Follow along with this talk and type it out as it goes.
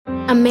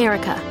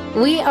America.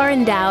 We are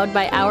endowed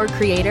by our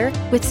Creator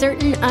with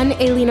certain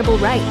unalienable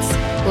rights: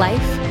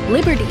 life,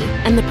 liberty,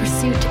 and the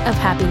pursuit of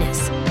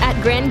happiness.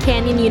 At Grand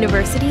Canyon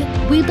University,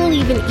 we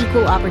believe in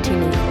equal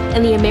opportunity,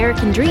 and the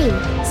American dream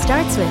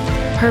starts with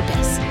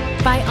purpose.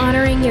 By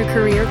honoring your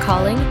career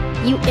calling,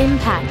 you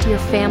impact your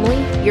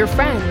family, your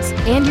friends,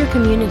 and your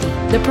community.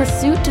 The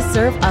pursuit to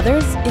serve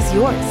others is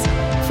yours.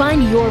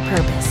 Find your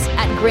purpose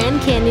at Grand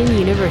Canyon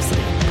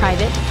University.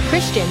 Private,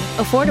 Christian,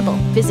 affordable.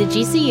 Visit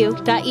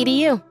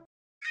gcu.edu.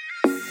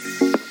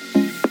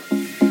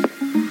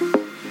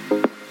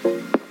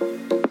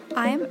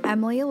 I'm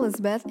Emily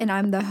Elizabeth, and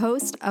I'm the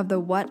host of the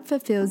What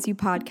Fulfills You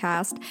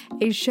podcast,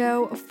 a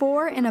show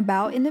for and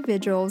about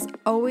individuals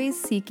always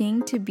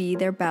seeking to be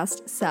their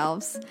best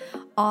selves.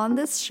 On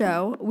this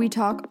show, we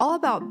talk all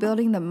about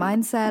building the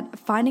mindset,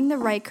 finding the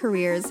right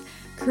careers,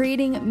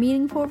 creating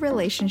meaningful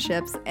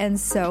relationships, and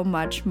so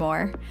much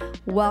more.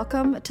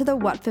 Welcome to the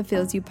What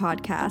Fulfills You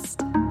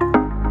podcast.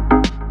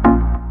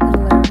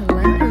 Hello,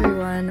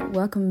 everyone.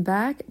 Welcome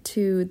back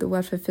to the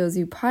What Fulfills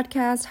You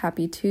podcast.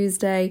 Happy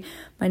Tuesday.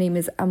 My name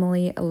is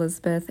Emily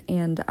Elizabeth,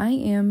 and I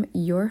am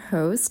your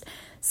host.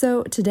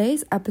 So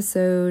today's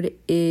episode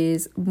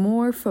is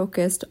more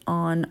focused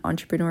on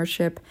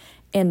entrepreneurship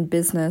and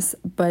business,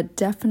 but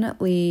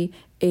definitely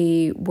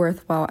a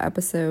worthwhile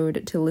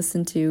episode to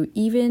listen to,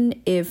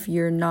 even if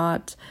you're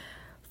not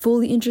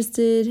fully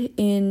interested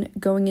in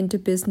going into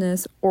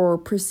business or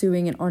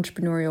pursuing an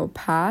entrepreneurial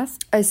path.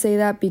 I say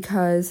that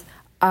because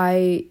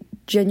I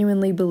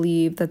genuinely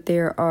believe that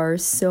there are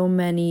so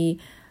many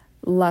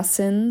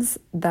lessons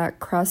that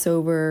cross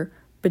over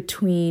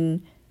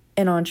between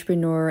an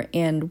entrepreneur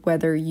and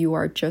whether you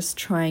are just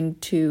trying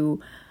to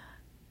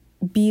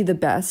be the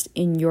best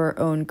in your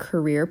own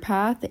career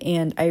path.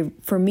 And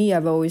for me,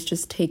 I've always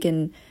just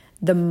taken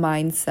the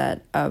mindset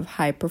of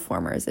high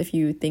performers, if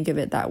you think of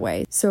it that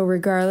way. So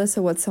regardless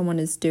of what someone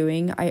is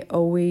doing, I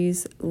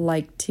always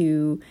like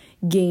to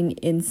gain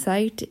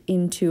insight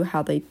into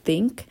how they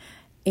think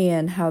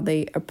and how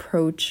they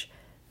approach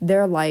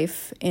their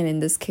life, and in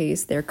this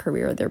case, their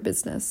career or their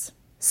business.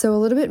 So a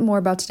little bit more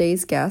about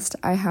today's guest.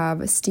 I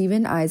have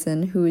Steven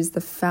Eisen, who is the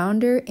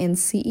founder and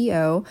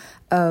CEO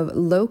of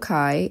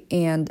Lokai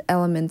and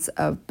Elements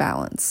of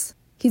Balance.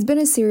 He's been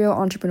a serial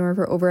entrepreneur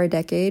for over a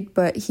decade,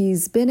 but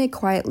he's been a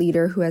quiet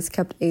leader who has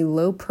kept a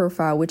low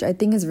profile, which I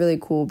think is really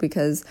cool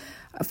because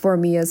for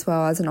me as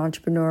well as an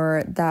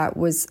entrepreneur, that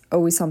was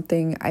always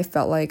something I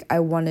felt like I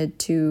wanted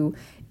to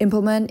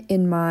implement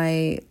in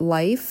my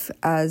life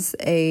as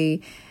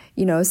a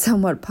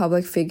somewhat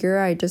public figure.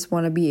 I just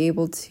want to be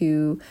able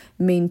to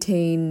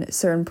maintain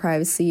certain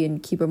privacy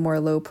and keep a more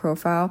low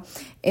profile.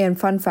 And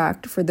fun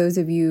fact, for those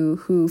of you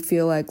who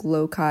feel like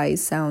Lokai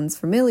sounds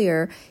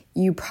familiar,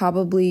 you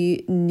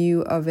probably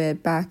knew of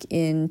it back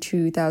in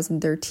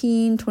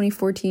 2013,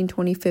 2014,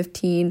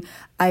 2015.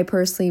 I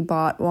personally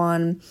bought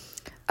one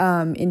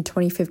in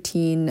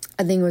 2015.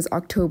 I think it was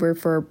October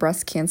for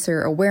breast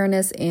cancer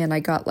awareness, and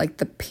I got like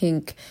the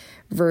pink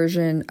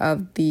version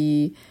of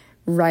the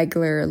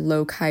regular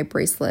Lokai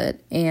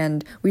bracelet.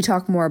 And we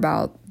talk more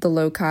about the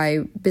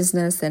Lokai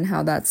business and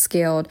how that's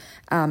scaled,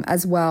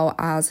 as well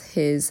as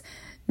his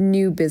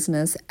new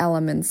business,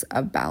 Elements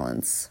of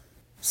Balance.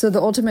 So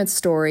the ultimate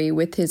story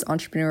with his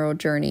entrepreneurial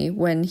journey: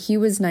 when he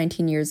was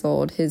 19 years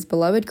old, his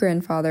beloved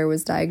grandfather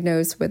was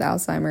diagnosed with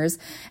Alzheimer's,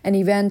 an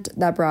event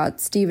that brought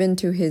Steven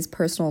to his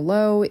personal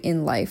low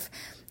in life.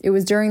 It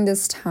was during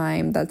this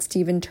time that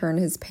Steven turned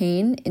his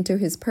pain into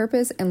his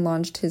purpose and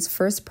launched his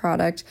first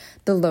product,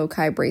 the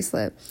Lokai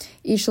bracelet.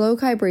 Each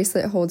Lokai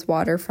bracelet holds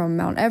water from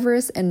Mount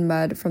Everest and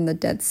mud from the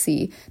Dead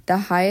Sea, the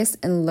highest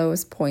and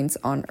lowest points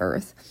on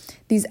Earth.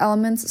 These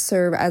elements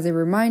serve as a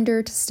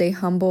reminder to stay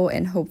humble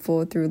and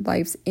hopeful through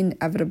life's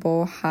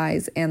inevitable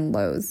highs and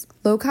lows.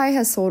 Lokai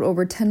has sold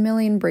over 10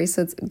 million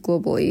bracelets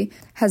globally,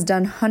 has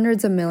done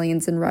hundreds of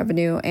millions in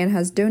revenue, and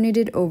has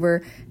donated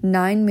over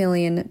 9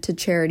 million to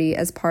charity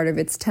as part of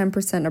its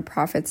 10% of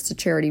profits to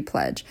charity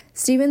pledge.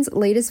 Steven's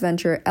latest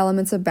venture,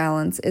 Elements of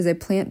Balance, is a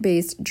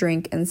plant-based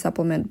drink and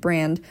supplement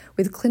brand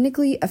with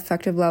clinically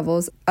effective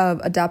levels of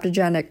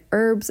adaptogenic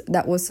herbs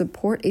that will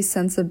support a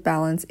sense of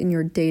balance in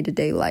your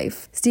day-to-day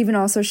life. Steven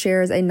also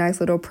shares a nice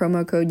little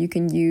promo code you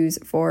can use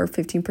for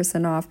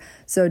 15% off,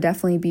 so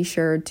definitely be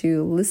sure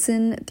to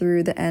listen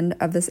through the end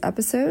of this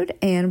episode.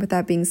 And with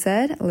that being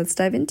said, let's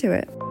dive into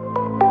it.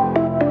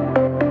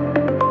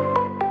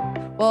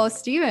 Well,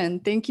 Steven,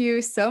 thank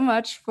you so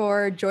much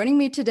for joining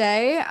me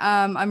today.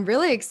 I'm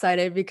really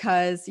excited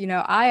because,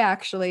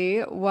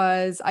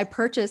 I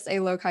purchased a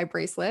Lokai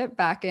bracelet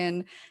back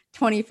in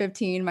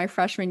 2015, my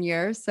freshman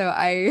year. So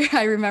I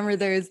remember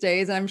those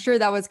days, and I'm sure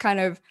that was kind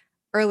of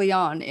early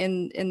on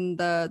in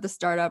the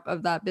startup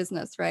of that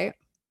business, right?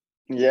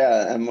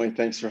 Yeah, Emily,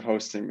 thanks for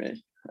hosting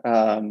me.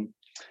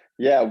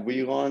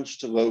 We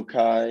launched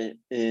Lokai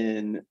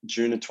in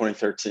June of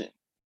 2013.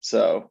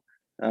 So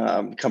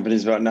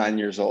company's about 9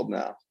 years old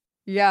now.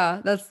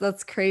 Yeah,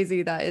 that's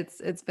crazy that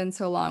it's been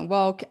so long.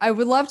 Well, I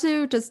would love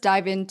to just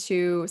dive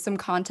into some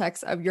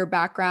context of your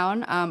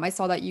background. I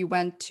saw that you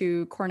went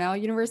to Cornell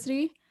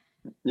University.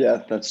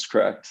 Yeah, that's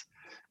correct.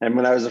 And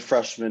when I was a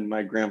freshman,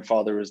 my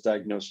grandfather was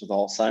diagnosed with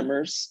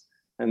Alzheimer's,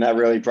 and that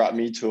really brought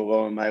me to a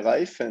low in my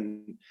life.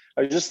 And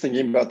I was just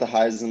thinking about the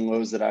highs and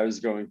lows that I was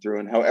going through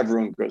and how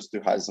everyone goes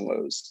through highs and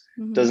lows.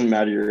 Mm-hmm. Doesn't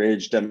matter your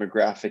age,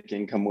 demographic,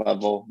 income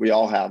level, we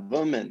all have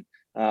them. And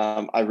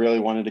I really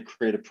wanted to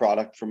create a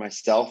product for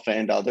myself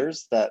and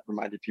others that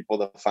reminded people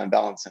to find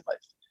balance in life,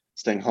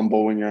 staying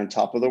humble when you're on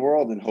top of the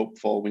world and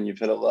hopeful when you've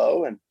hit a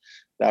low. And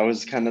that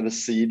was kind of the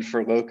seed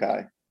for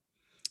Loci.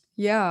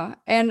 Yeah.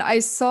 And I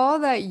saw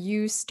that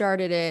you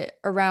started it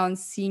around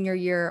senior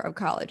year of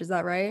college. Is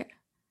that right?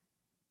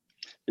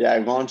 Yeah, I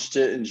launched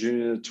it in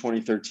June of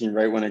 2013,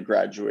 right when I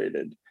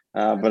graduated.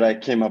 But I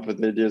came up with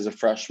the idea as a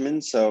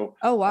freshman. So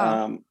Oh,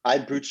 wow. I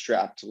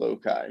bootstrapped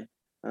Loci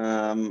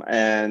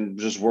and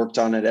just worked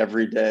on it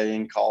every day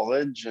in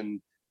college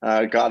and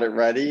got it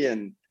ready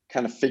and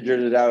kind of figured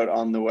it out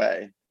on the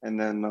way. And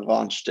then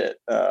launched it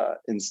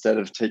instead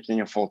of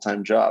taking a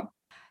full-time job.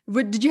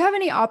 Did you have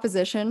any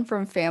opposition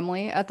from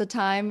family at the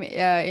time,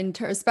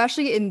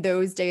 especially in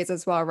those days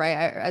as well, right?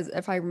 As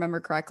if I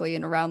remember correctly,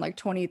 in around like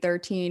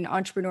 2013,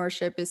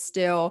 entrepreneurship is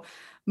still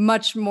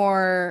much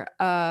more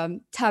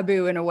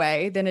taboo in a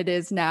way than it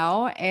is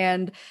now.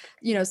 And,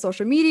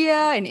 social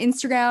media and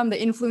Instagram, the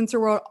influencer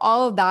world,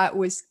 all of that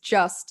was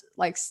just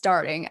like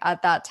starting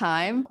at that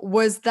time.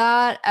 Was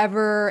that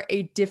ever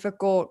a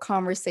difficult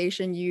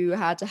conversation you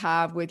had to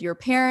have with your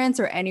parents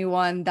or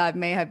anyone that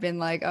may have been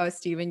like, oh,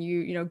 Steven,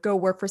 you go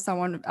work for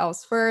someone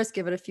else first,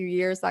 give it a few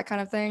years, that kind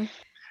of thing?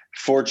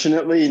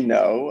 Fortunately,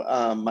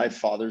 no. My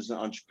father's an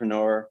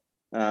entrepreneur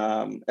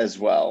as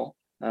well.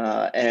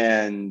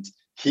 And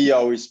he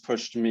always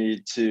pushed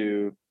me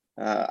to,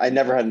 I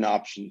never had an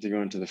option to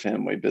go into the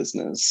family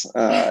business.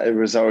 It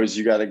was always,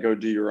 you got to go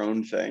do your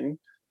own thing.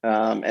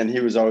 And he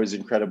was always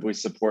incredibly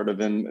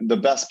supportive. And the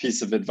best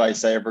piece of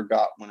advice I ever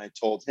got when I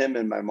told him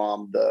and my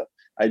mom the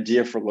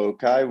idea for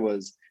Loci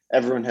was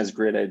everyone has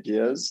great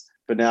ideas,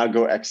 but now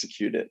go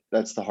execute it.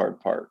 That's the hard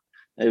part.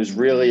 It was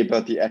really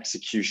about the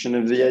execution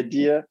of the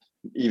idea,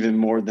 even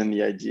more than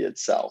the idea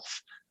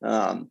itself.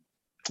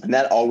 And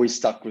that always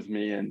stuck with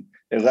me. And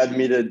it led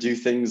me to do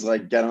things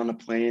like get on a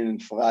plane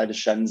and fly to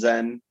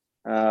Shenzhen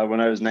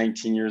when I was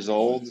 19 years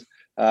old,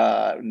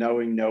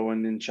 knowing no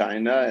one in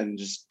China and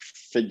just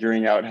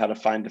figuring out how to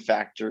find a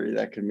factory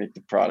that could make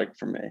the product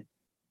for me.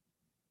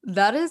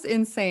 That is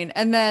insane.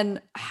 And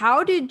then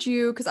how did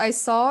you, because I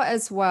saw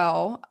as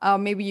well,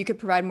 maybe you could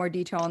provide more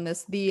detail on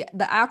this, the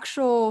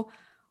actual,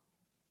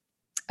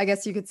 I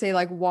guess you could say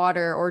like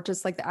water or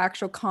just like the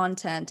actual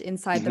content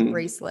inside the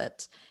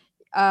bracelet.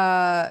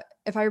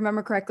 If I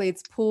remember correctly,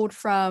 it's pulled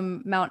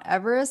from Mount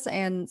Everest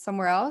and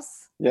somewhere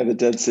else. Yeah, the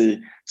Dead Sea.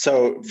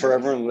 So for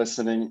everyone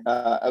listening,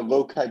 a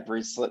Loci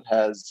bracelet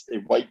has a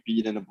white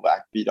bead and a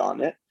black bead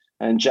on it.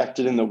 And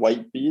injected in the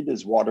white bead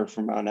is water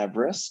from Mount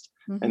Everest.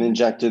 And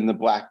injected in the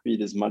black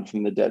bead is mud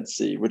from the Dead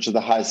Sea, which are the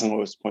highest and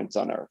lowest points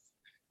on Earth.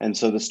 And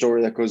so the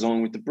story that goes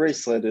on with the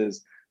bracelet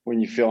is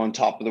when you feel on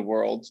top of the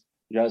world,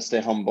 you got to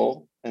stay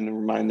humble and a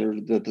reminder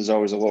that there's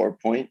always a lower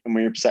point. And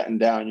when you're upset and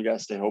down, you got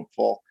to stay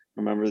hopeful.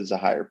 Remember, there's a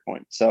higher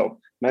point. So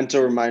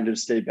mental reminder to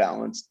stay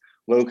balanced.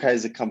 Loci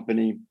as a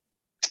company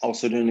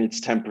also donates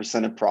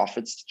 10% of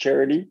profits to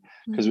charity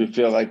because we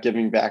feel like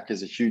giving back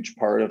is a huge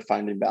part of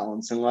finding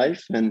balance in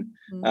life. And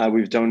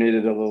we've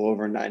donated a little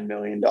over $9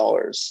 million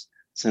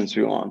since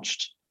we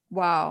launched.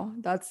 Wow,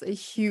 that's a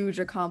huge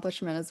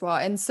accomplishment as well.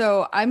 And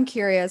so I'm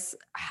curious,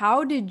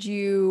 how did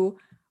you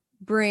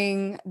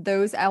bring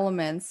those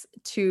elements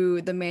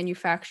to the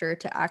manufacturer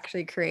to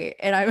actually create?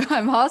 And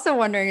I'm also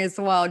wondering as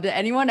well, did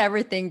anyone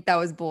ever think that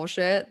was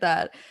bullshit,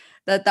 that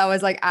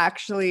was like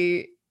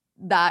actually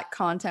that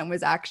content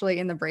was actually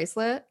in the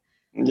bracelet?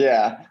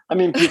 Yeah, I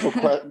mean,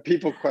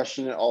 people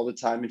question it all the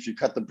time. If you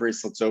cut the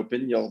bracelets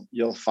open,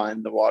 you'll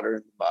find the water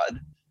in the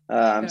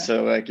mud.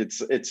 So like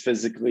it's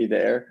physically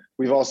there.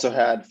 We've also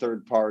had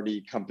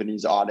third-party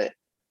companies audit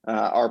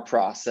our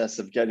process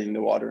of getting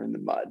the water in the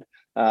mud.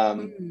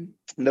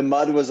 The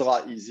mud was a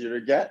lot easier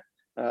to get.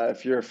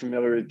 If you're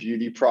familiar with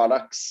beauty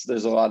products,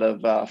 there's a lot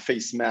of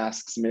face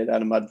masks made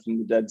out of mud from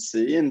the Dead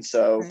Sea. And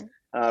so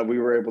we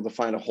were able to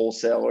find a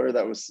wholesaler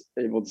that was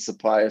able to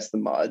supply us the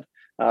mud.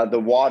 The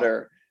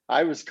water,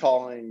 I was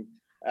calling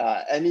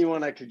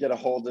anyone I could get a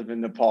hold of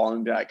in Nepal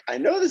and be like, I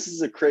know this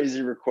is a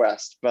crazy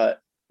request, but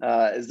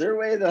is there a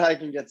way that I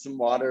can get some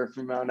water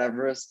from Mount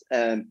Everest?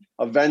 And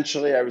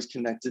eventually I was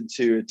connected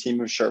to a team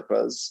of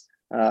Sherpas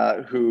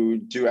who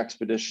do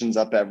expeditions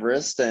up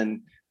Everest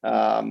and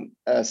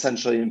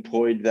essentially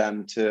employed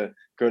them to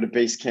go to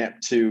base camp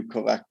to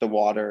collect the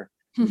water,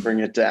 bring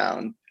it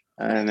down,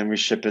 and then we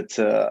ship it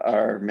to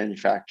our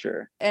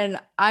manufacturer. And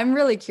I'm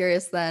really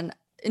curious then,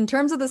 in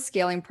terms of the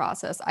scaling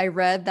process, I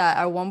read that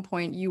at one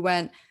point you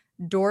went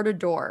door to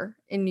door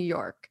in New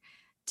York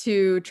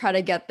to try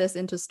to get this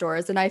into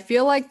stores. And I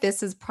feel like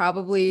this is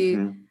probably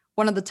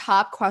one of the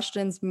top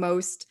questions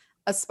most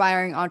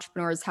aspiring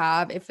entrepreneurs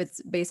have if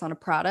it's based on a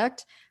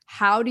product.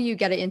 How do you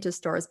get it into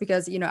stores?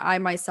 Because, I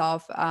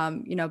myself,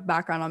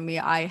 background on me,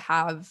 I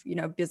have,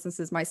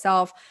 businesses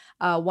myself.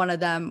 One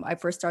of them I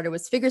first started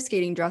was figure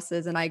skating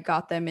dresses, and I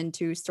got them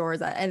into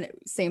stores, and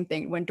same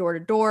thing, went door to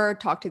door,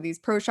 talked to these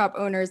pro shop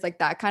owners, like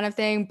that kind of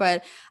thing.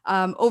 But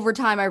over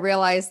time, I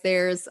realized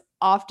there's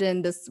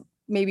often this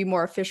maybe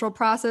more official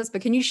process,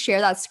 but can you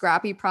share that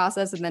scrappy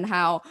process, and then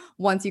how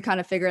once you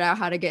kind of figured out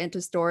how to get into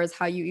stores,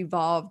 how you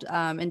evolved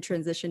and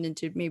transitioned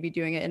into maybe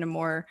doing it in a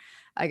more,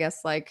 I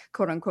guess, like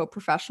quote unquote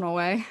professional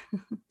way?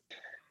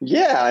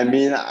 Yeah, I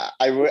mean,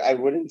 I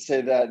wouldn't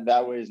say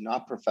that way is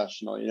not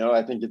professional.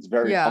 I think it's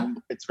very Yeah,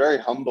 it's very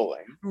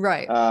humbling.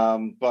 right.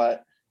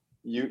 But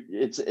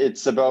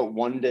it's about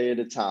one day at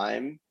a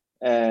time,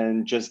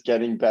 and just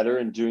getting better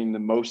and doing the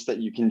most that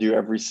you can do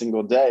every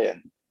single day.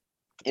 And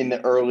in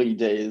the early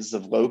days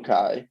of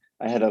Lokai,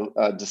 I had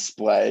a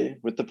display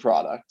with the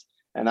product,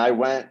 and I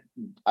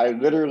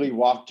literally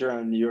walked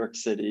around New York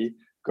City,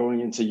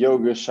 going into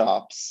yoga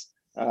shops,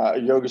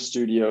 yoga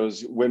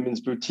studios,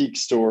 women's boutique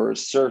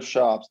stores, surf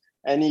shops,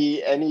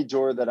 any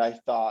door that I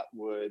thought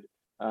would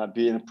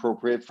be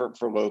inappropriate for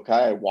Lokai.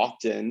 I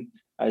walked in.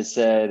 I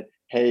said,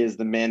 "Hey, is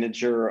the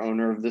manager or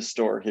owner of the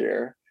store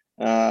here?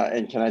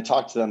 And can I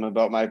talk to them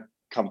about my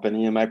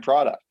company and my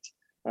product?"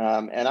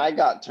 And I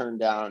got turned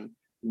down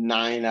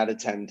 9 out of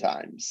 10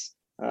 times,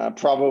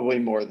 probably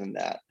more than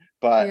that.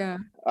 But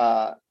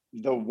Yeah.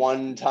 The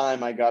one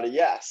time I got a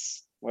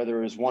yes, whether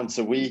it was once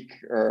a week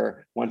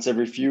or once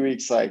every few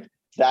weeks, like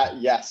that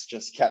yes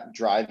just kept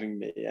driving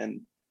me. And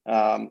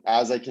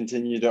as I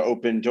continued to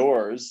open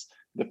doors,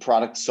 the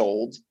product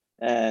sold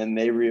and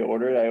they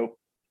reordered.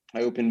 I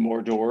opened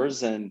more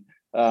doors, and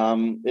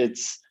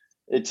it's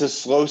a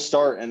slow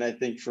start. And I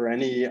think for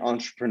any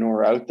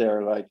entrepreneur out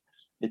there, like,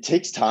 it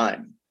takes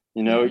time.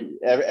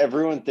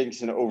 Everyone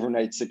thinks an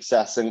overnight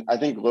success. And I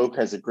think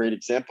Lokai is a great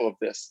example of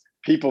this.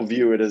 People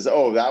view it as,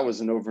 oh, that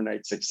was an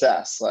overnight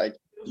success. Like,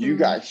 you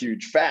got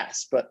huge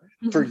fast. But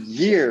for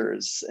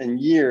years and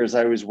years,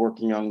 I was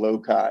working on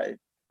Lokai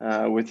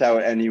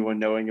without anyone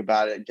knowing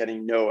about it,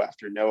 getting no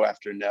after no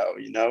after no,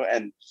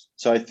 And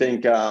so I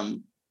think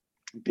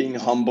being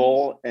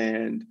humble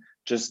and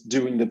just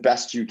doing the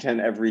best you can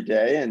every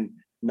day, and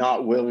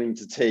not willing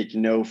to take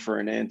no for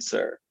an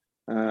answer,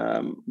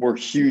 were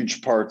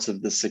huge parts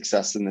of the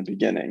success in the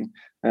beginning.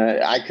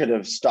 I could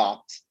have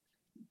stopped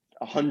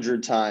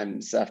 100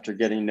 times after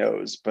getting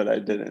no's, but I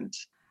didn't.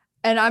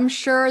 And I'm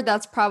sure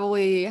that's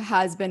probably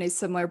has been a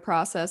similar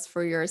process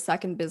for your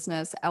second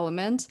business,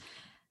 Element.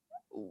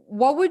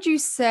 What would you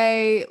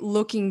say,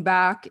 looking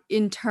back,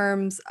 in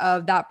terms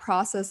of that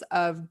process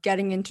of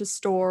getting into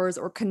stores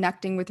or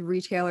connecting with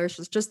retailers,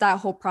 just that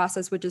whole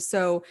process, which is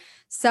so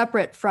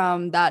separate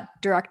from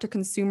that direct to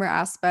consumer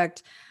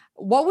aspect?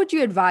 What would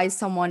you advise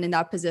someone in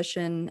that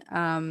position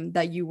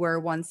that you were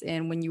once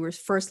in, when you were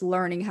first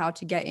learning how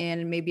to get in,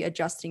 and maybe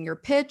adjusting your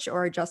pitch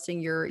or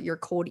adjusting your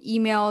cold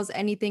emails,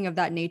 anything of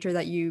that nature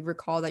that you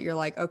recall that you're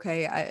like,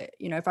 okay,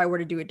 if I were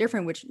to do it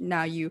different, which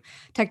now you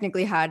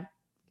technically had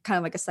kind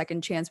of like a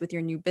second chance with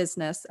your new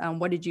business,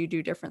 what did you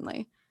do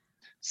differently?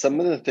 Some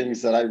of the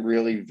things that I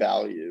really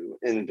value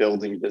in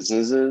building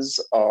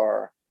businesses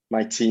are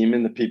my team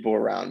and the people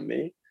around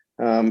me,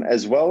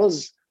 as well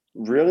as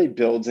really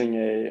building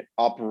a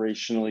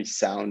operationally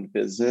sound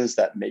business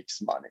that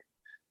makes money.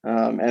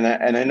 And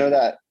I know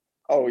that,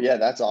 oh yeah,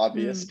 that's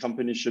obvious.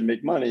 Companies should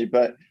make money,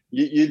 but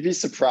you'd be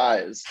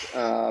surprised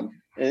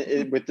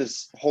with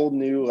this whole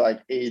new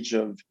age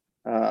of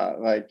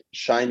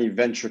shiny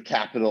venture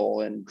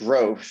capital and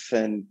growth,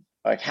 and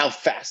how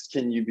fast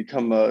can you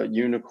become a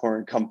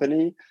unicorn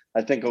company.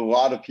 I think a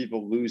lot of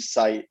people lose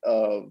sight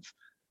of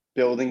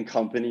building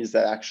companies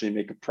that actually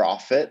make a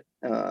profit.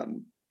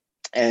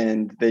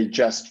 And they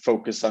just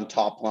focus on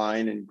top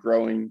line and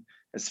growing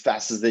as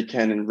fast as they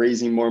can and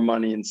raising more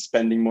money and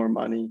spending more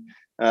money.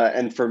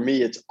 And for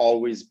me, it's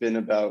always been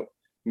about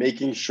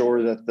making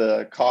sure that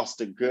the cost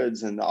of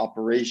goods and the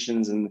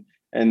operations and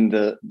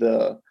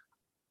the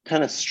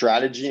kind of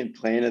strategy and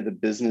plan of the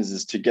business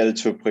is to get it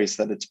to a place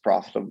that it's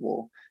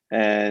profitable.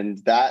 And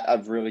that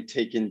I've really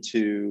taken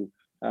to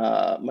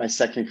my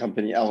second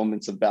company,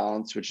 Elements of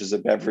Balance, which is a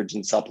beverage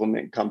and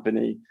supplement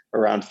company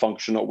around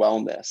functional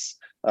wellness.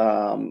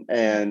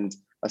 And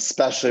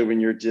especially when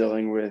you're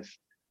dealing with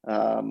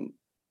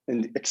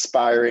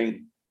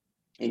expiring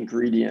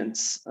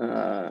ingredients,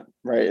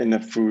 right, in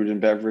a food and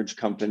beverage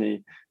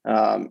company,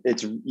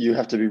 you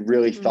have to be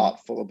really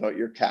thoughtful about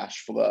your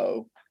cash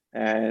flow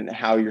and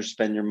how you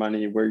spend your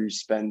money, where you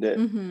spend it,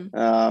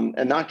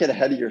 and not get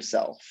ahead of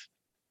yourself.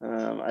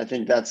 I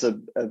think that's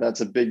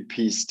a big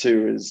piece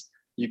too. Is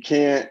you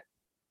can't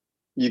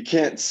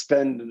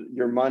spend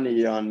your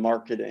money on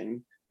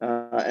marketing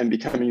and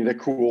becoming the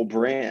cool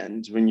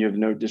brand when you have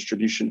no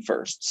distribution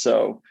first.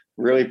 So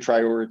really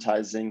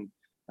prioritizing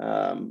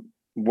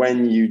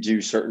when you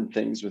do certain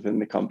things within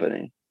the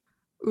company.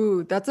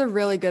 Ooh, that's a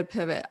really good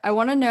pivot. I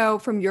want to know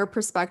from your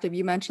perspective,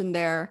 you mentioned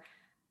there,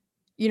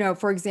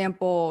 for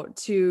example,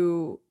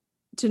 to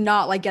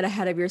not get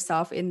ahead of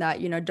yourself in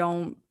that,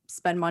 don't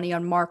spend money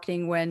on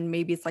marketing when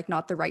maybe it's like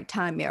not the right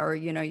time, or,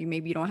 you know,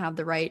 you don't have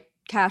the right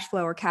cash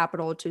flow or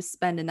capital to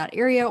spend in that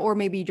area, or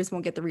maybe you just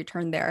won't get the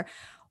return there.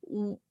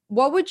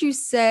 What would you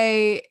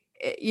say,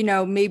 you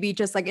know, maybe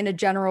just like in a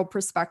general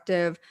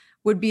perspective,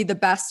 would be the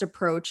best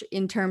approach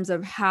in terms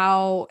of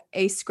how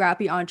a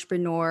scrappy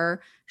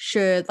entrepreneur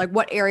should, like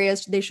what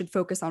areas they should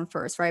focus on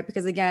first, right?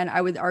 Because again,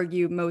 I would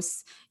argue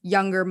most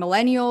younger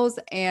millennials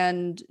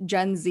and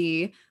Gen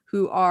Z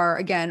who are,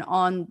 again,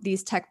 on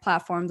these tech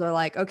platforms are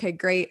like, okay,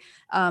 great.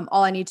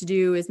 All I need to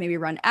do is maybe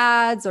run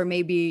ads or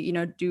maybe, you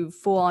know, do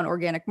full on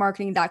organic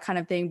marketing, that kind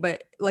of thing.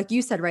 But like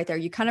you said right there,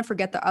 you kind of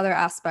forget the other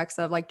aspects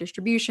of like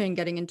distribution,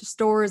 getting into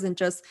stores, and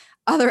just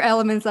other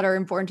elements that are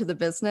important to the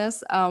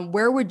business.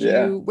 Where would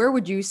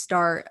you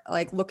start,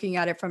 like looking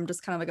at it from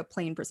just kind of like a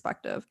plain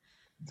perspective?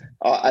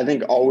 I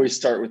think always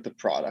start with the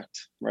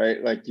product,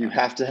 right? Like you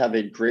have to have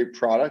a great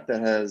product that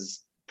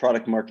has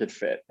product market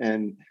fit.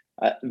 And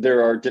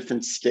there are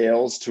different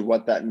scales to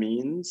what that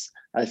means.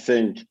 I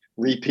think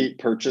repeat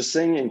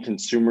purchasing and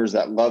consumers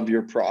that love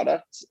your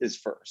product is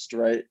first,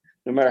 right?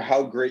 No matter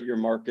how great your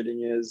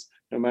marketing is,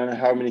 no matter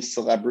how many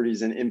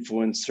celebrities and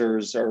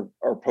influencers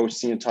are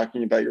posting and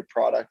talking about your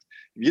product,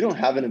 if you don't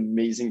have an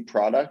amazing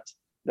product,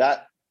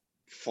 that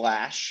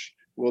flash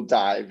will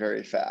die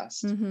very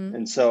fast. Mm-hmm.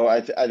 And so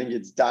I think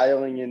it's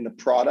dialing in the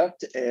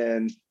product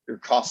and your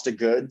cost of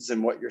goods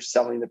and what you're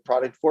selling the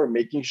product for,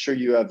 making sure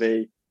you have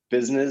a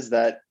business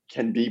that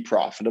can be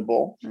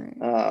profitable,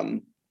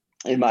 right.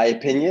 In my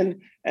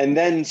opinion, and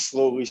then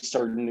slowly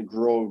starting to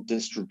grow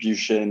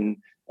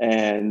distribution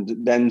and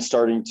then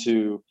starting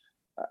to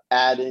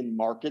add in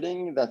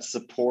marketing that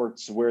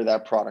supports where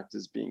that product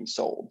is being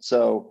sold.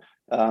 So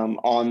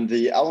on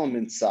the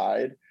Element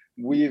side,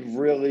 we've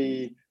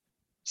really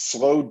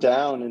slowed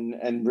down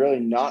and really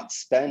not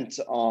spent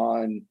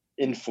on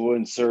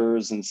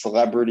influencers and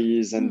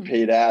celebrities and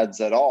paid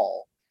ads at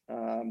all,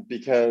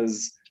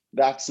 because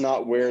that's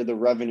not where the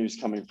revenue is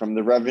coming from.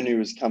 The revenue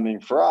is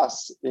coming for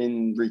us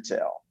in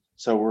retail.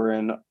 So we're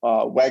in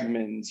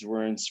Wegmans,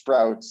 we're in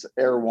Sprouts,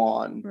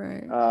 Erewhon,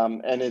 right.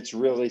 And it's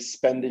really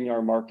spending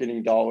our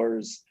marketing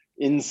dollars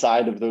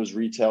inside of those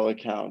retail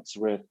accounts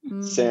with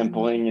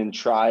sampling and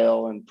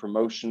trial and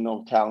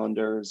promotional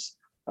calendars,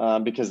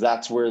 because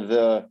that's where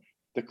the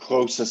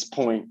closest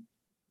point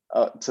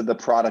to the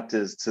product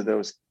is to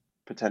those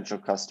potential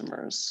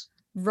customers.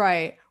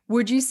 Right.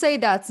 Would you say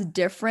that's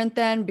different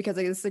then? Because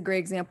like, this is a great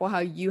example how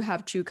you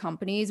have two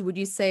companies. Would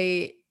you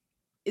say,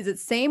 is it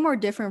same or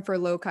different for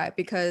Lokai?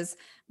 Because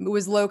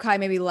was Lokai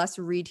maybe less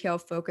retail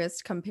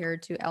focused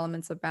compared to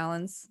Elements of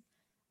Balance?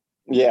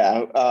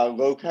 Yeah,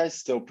 Lokai is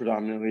still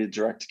predominantly a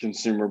direct to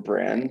consumer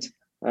brand.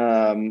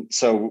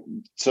 So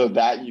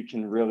that you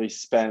can really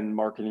spend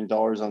marketing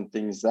dollars on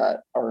things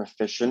that are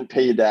efficient.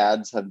 Paid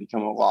ads have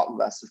become a lot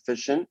less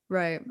efficient.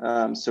 Right.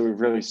 So we've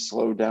really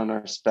slowed down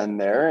our spend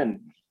there.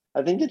 And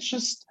I think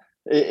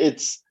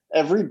it's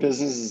every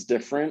business is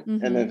different.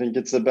 Mm-hmm. And I think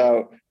it's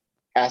about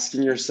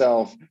asking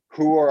yourself,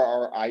 who are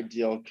our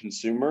ideal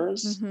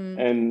consumers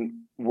and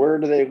where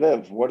do they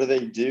live? What do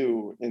they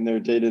do in their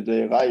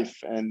day-to-day life?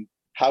 And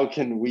how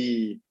can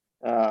we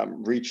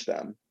reach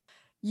them?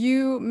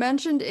 You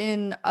mentioned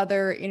in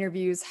other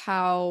interviews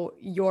how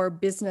your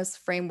business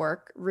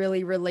framework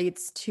really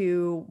relates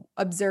to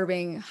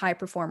observing high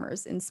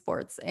performers in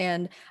sports.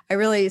 And I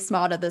really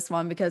smiled at this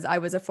one because I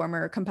was a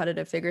former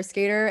competitive figure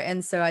skater.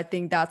 And so I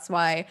think that's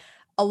why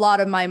a lot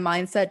of my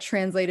mindset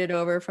translated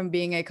over from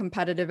being a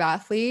competitive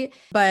athlete.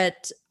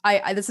 But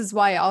I this is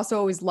why I also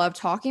always love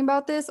talking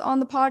about this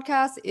on the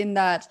podcast, in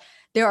that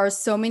there are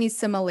so many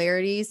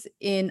similarities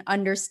in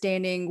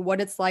understanding what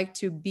it's like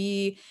to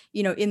be,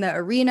 you know, in the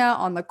arena,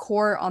 on the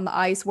court, on the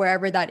ice,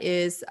 wherever that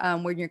is,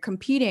 when you're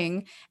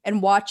competing,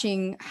 and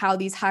watching how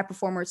these high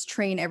performers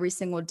train every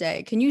single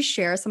day. Can you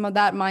share some of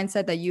that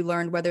mindset that you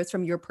learned, whether it's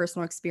from your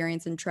personal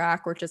experience in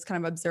track or just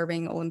kind of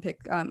observing Olympic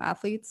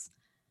athletes?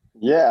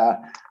 Yeah,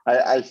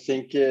 I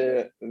think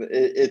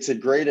it's a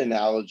great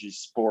analogy,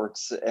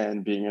 sports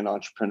and being an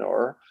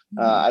entrepreneur.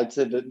 I'd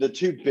say the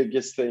two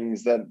biggest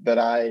things that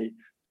I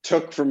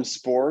took from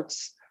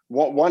sports,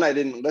 one I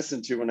didn't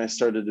listen to when I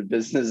started a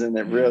business, and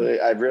I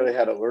really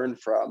had to learn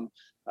from.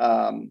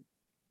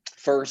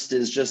 First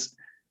is just,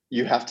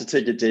 you have to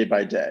take it day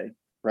by day,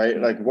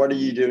 right? Like, what are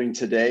you doing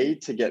today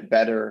to get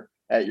better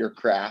at your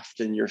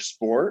craft and your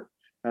sport?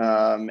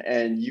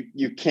 And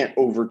you can't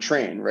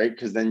overtrain, right?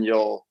 Because then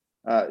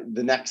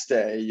the next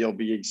day you'll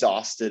be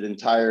exhausted and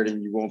tired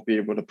and you won't be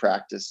able to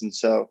practice. And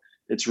so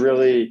it's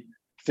really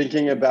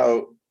thinking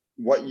about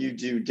what you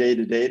do day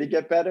to day to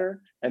get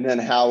better, and then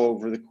how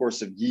over the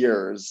course of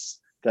years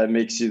that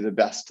makes you the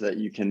best that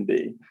you can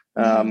be.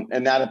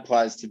 And that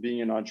applies to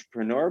being an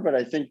entrepreneur. But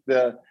I think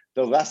the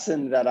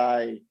lesson that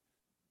I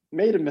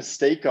made a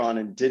mistake on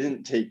and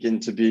didn't take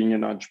into being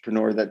an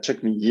entrepreneur, that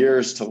took me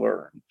years to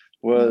learn,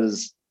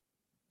 was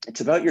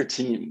it's about your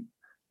team,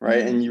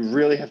 right? And you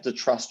really have to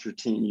trust your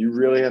team. You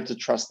really have to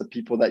trust the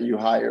people that you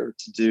hire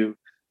to do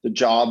the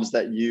jobs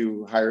that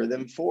you hire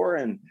them for.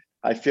 And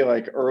I feel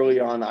like early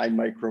on, I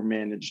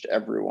micromanaged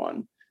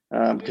everyone.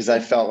 because I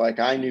felt like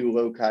I knew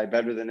Loci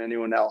better than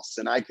anyone else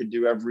and I could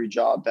do every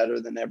job better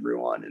than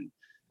everyone. And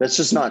that's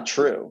just not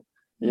true.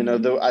 You know,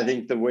 though, I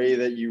think the way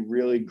that you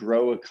really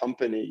grow a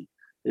company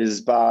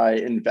is by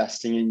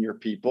investing in your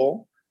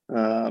people,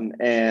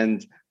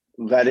 and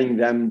letting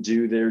them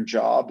do their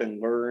job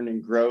and learn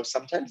and grow.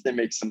 Sometimes they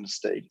make some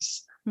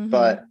mistakes,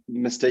 but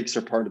mistakes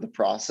are part of the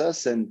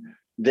process, and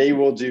they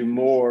will do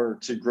more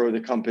to grow the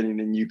company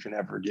than you can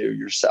ever do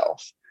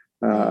yourself.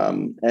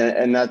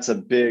 And that's a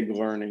big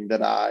learning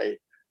that I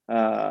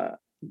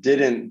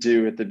didn't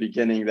do at the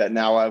beginning that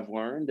now I've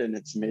learned, and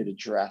it's made a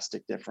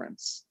drastic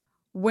difference.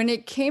 When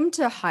it came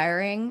to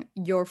hiring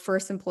your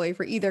first employee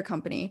for either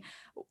company,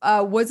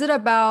 was it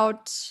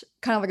about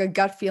kind of like a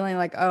gut feeling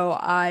like, oh,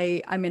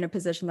 I'm in a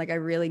position like I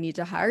really need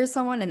to hire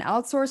someone and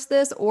outsource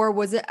this? Or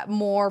was it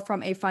more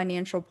from a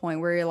financial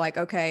point where you're like,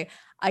 okay,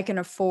 I can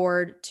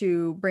afford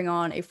to bring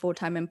on a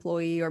full-time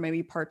employee or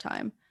maybe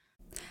part-time?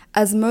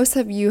 As most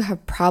of you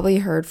have probably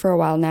heard for a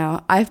while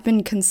now, I've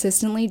been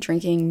consistently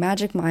drinking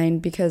Magic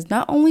Mind because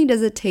not only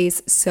does it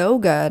taste so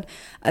good,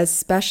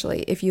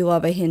 especially if you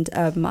love a hint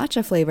of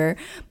matcha flavor,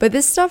 but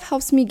this stuff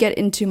helps me get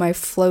into my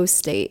flow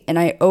state and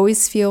I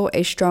always feel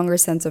a stronger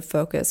sense of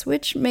focus,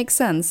 which makes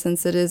sense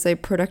since it is a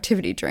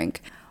productivity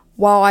drink.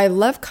 While I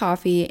love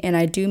coffee and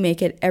I do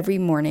make it every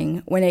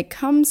morning, when it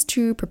comes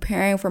to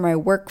preparing for my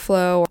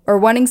workflow or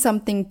wanting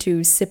something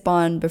to sip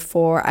on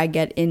before I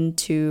get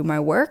into my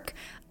work,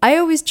 I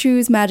always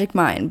choose Magic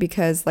Mind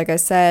because, like I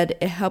said,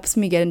 it helps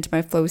me get into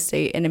my flow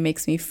state and it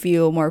makes me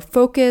feel more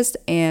focused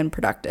and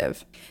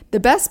productive. The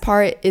best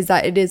part is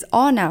that it is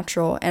all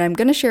natural, and I'm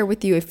going to share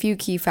with you a few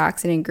key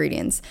facts and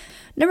ingredients.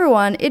 Number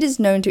one, it is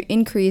known to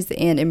increase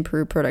and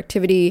improve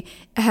productivity.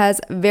 It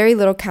has very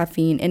little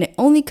caffeine and it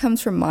only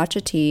comes from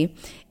matcha tea.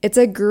 It's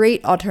a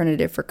great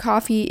alternative for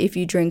coffee if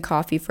you drink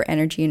coffee for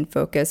energy and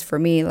focus. For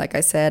me, like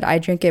I said, I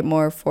drink it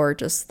more for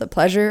just the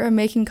pleasure of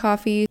making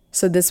coffee.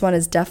 So this one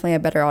is definitely a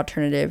better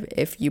alternative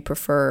if you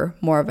prefer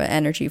more of an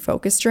energy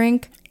focused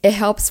drink. It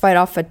helps fight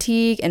off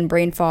fatigue and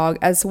brain fog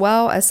as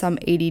well as some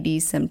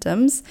ADD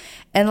symptoms.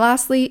 And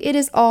lastly, it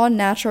is all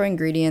natural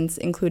ingredients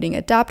including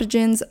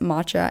adaptogens,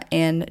 matcha,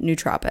 and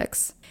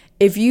nootropics.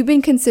 If you've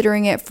been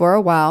considering it for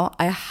a while,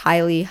 I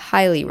highly,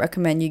 highly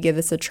recommend you give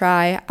this a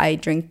try. I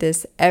drink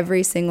this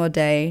every single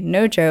day,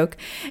 no joke,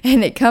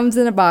 and it comes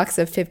in a box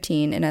of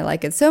 15 and I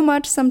like it so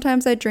much,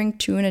 sometimes I drink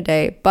 2 in a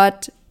day,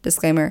 but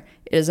disclaimer,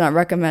 it is not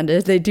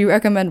recommended. They do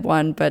recommend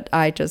 1, but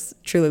I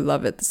just truly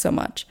love it so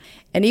much.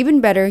 And even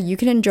better, you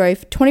can enjoy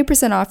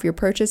 20% off your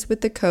purchase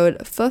with the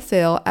code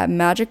FULFILL at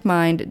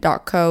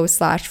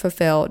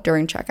magicmind.co/fulfill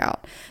during checkout.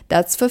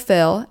 That's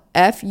fulfill,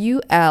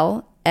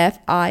 FULFILL,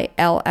 at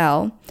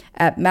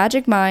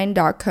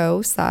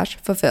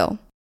magicmind.co/fulfill.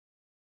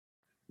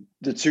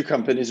 The two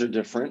companies are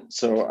different,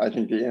 so I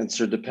think the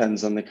answer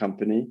depends on the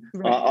company.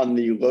 Right. On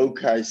the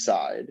Loci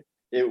side,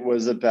 it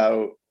was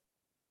about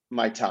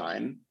my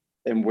time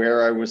and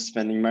where I was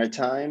spending my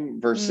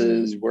time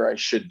versus where I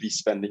should be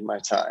spending my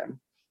time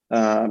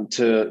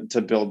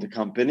to build the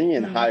company,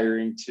 and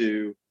hiring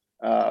to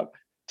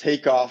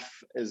take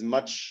off as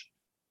much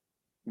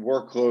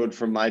workload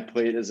from my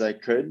plate as I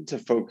could to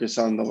focus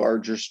on the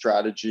larger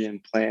strategy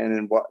and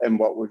plan and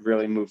what would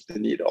really move the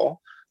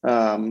needle.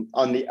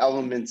 On the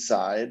Element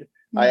side,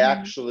 I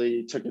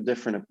actually took a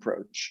different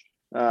approach.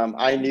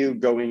 I knew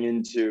going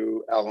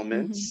into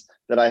Elements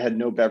that I had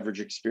no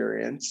beverage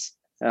experience,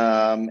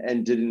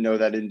 and didn't know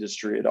that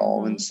industry at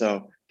all. And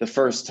so the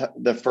first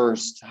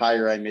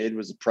hire I made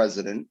was a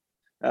president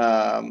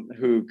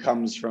who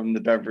comes from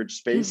the beverage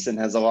space and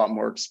has a lot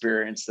more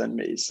experience than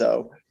me.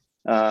 So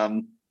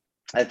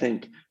I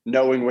think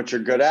knowing what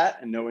you're good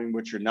at and knowing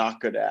what you're not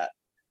good at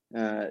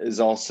is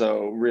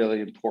also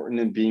really important,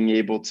 in being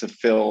able to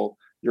fill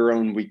your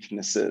own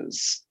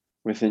weaknesses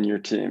within your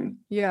team.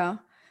 Yeah.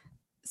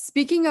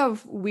 Speaking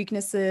of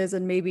weaknesses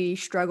and maybe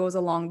struggles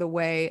along the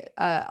way,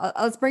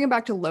 let's bring it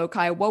back to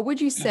Loci. What would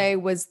you say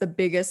was the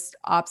biggest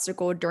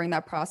obstacle during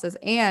that process,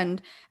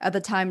 and at the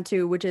time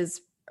too, which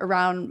is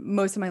around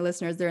most of my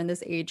listeners, they're in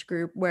this age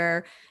group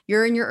where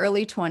you're in your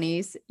early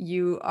 20s,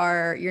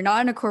 you're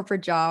not in a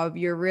corporate job,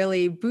 you're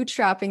really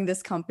bootstrapping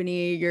this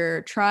company,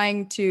 you're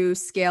trying to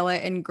scale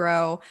it and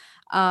grow.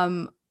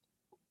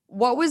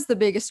 What was the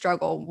biggest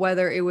struggle,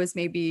 whether it was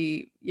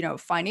maybe,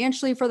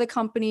 financially for the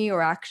company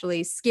or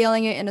actually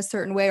scaling it in a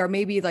certain way, or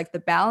maybe like the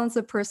balance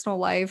of personal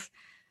life?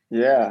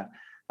 Yeah,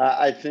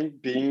 I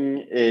think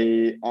being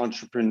a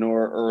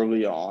entrepreneur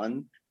early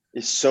on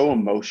is so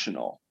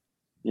emotional,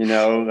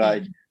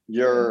 like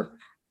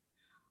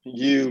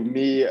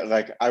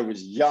like I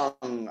was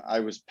young,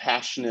 I was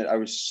passionate, I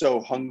was so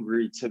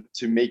hungry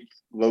to make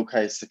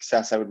Loci a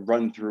success. I would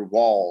run through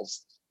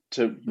walls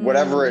to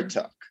whatever it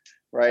took.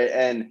 Right.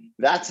 And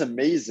that's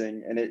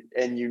amazing.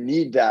 And you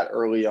need that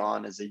early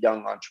on as a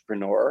young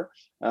entrepreneur.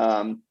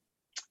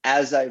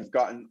 As I've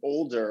gotten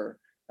older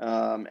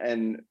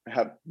and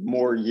have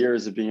more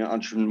years of being an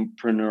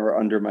entrepreneur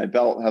under my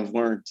belt, have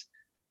learned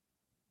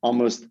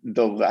almost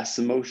the less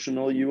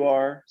emotional you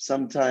are,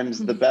 sometimes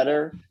the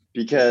better,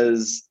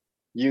 because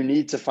you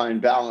need to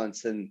find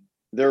balance. And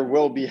there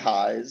will be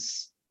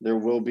highs, there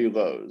will be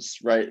lows,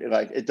 right?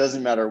 Like it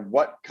doesn't matter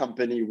what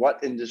company,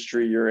 what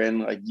industry you're in,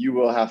 like you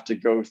will have to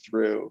go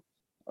through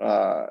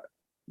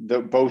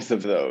both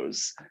of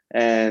those.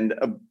 And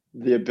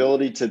the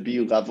ability to be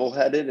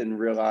level-headed and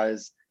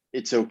realize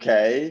it's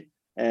okay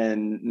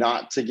and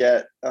not to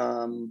get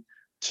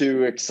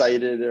too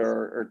excited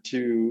or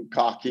too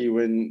cocky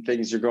when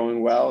things are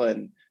going well,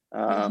 and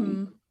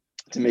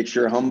to make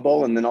sure you're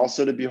humble, and then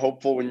also to be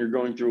hopeful when you're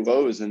going through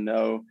lows and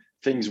know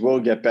things will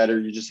get better.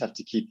 You just have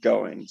to keep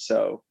going.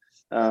 So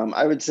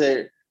I would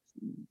say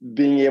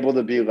being able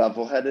to be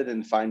level-headed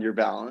and find your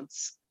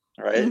balance,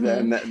 right?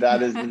 And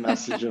that is the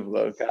message of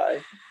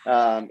Lokai,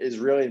 is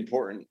really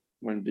important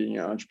when being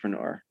an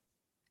entrepreneur.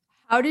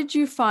 How did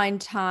you find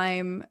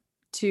time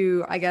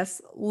to, I guess,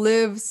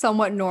 live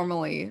somewhat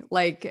normally,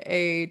 like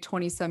a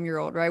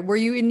 20-some-year-old, right? Were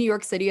you in New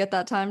York City at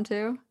that time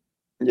too?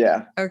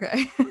 Yeah.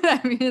 Okay. I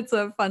mean, it's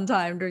a fun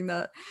time during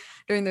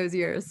those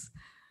years.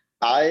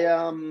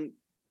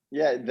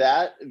 Yeah,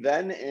 that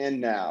then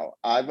and now,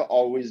 I've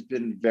always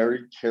been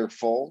very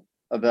careful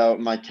about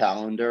my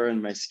calendar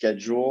and my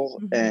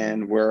schedule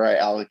and where I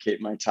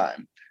allocate my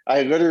time.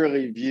 I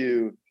literally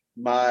view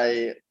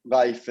my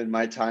life and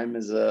my time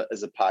as a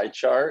pie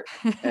chart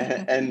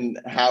and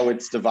how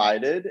it's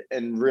divided,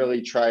 and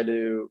really try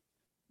to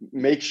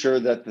make sure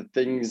that the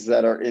things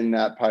that are in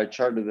that pie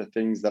chart are the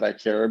things that I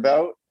care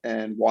about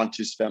and want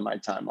to spend my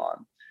time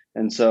on.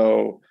 And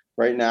so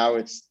right now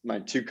it's my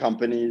 2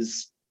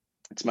 companies,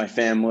 it's my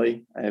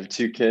family. I have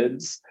 2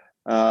 kids,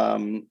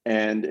 and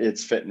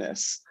it's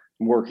fitness.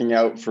 Working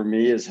out for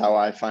me is how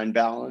I find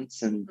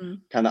balance and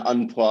kind of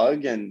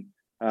unplug. And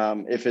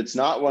if it's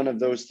not one of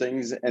those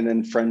things, and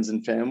then friends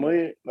and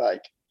family,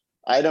 like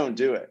I don't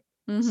do it.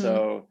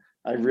 So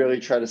I really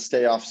try to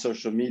stay off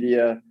social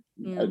media.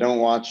 I don't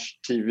watch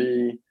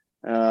TV,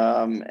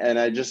 and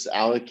I just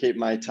allocate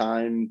my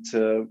time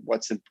to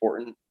what's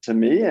important to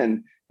me.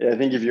 And I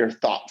think if you're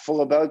thoughtful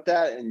about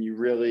that and you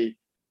really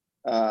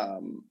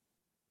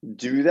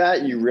do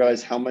that, you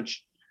realize how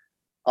much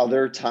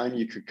other time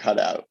you could cut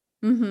out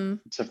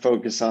to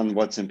focus on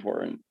what's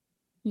important.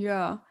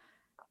 Yeah.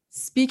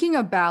 Speaking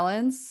of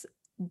balance,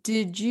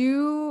 did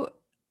you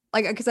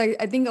because I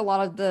think a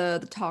lot of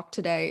the talk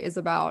today is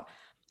about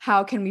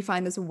how can we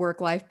find this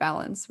work-life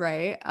balance,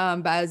 right?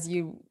 But as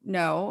you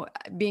know,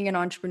 being an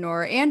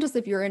entrepreneur, and just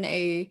if you're in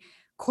a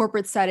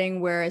corporate setting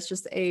where it's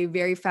just a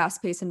very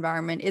fast-paced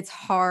environment, it's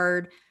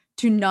hard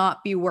to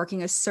not be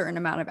working a certain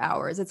amount of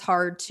hours. It's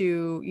hard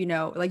to,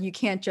 you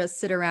can't just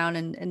sit around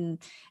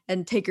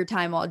and take your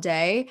time all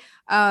day.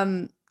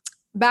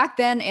 Back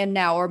then and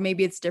now, or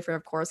maybe it's different,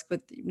 of course,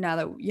 but now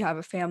that you have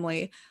a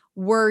family,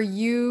 were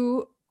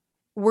you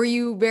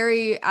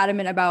very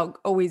adamant about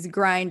always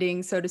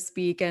grinding, so to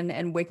speak,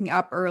 and waking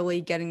up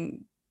early,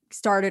 getting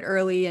started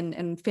early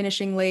and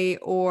finishing late?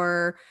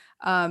 Or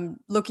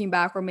looking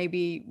back, or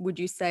maybe would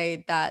you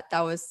say that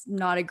was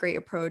not a great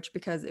approach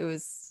because it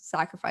was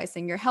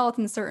sacrificing your health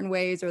in certain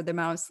ways or the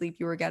amount of sleep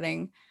you were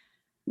getting?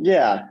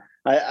 Yeah,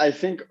 I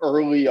think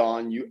early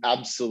on, you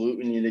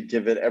absolutely need to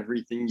give it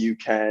everything you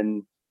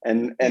can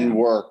and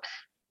work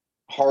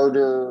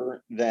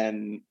harder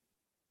than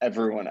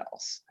everyone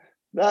else.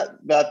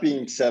 That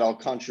being said, I'll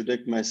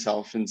contradict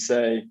myself and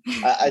say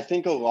I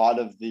think a lot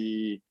of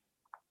the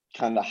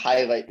kind of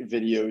highlight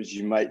videos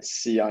you might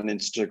see on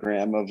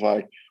Instagram of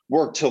like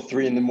work till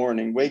 3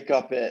 a.m, wake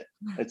up at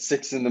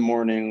 6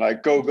 a.m,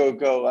 like go,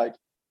 like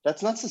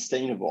that's not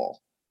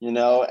sustainable,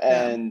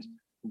 and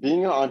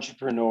being an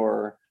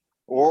entrepreneur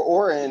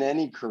or in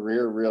any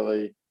career,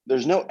 really,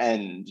 there's no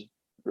end,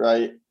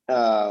 right?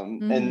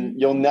 And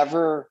you'll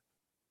never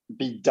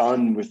be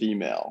done with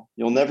email.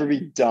 You'll never be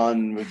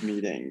done with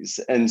meetings.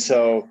 And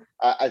so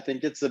I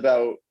think it's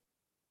about,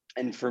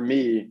 and for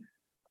me,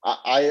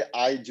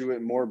 I do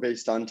it more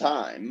based on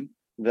time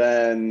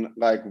than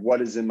like what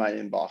is in my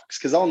inbox,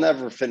 because I'll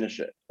never finish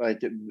it.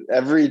 Like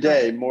every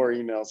day, more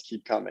emails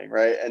keep coming,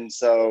 right? And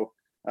so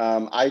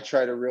I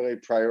try to really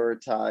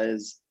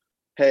prioritize,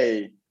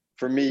 hey,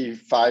 for me,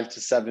 5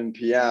 to 7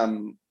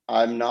 p.m.,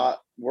 I'm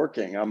not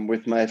working. I'm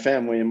with my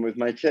family and with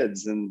my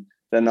kids, and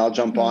then I'll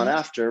jump on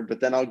after,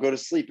 but then I'll go to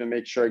sleep and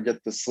make sure I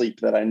get the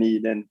sleep that I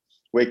need and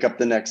wake up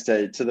the next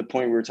day, to the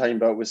point we were talking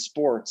about with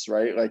sports,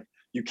 right? Like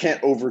you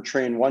can't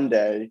overtrain one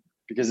day,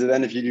 because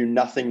then if you do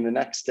nothing the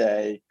next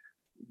day,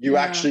 you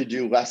actually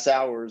do less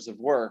hours of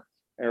work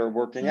or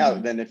working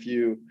out than if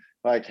you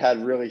like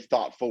had really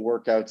thoughtful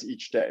workouts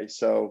each day.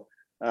 So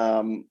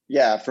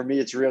for me,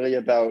 it's really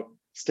about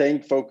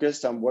staying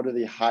focused on what are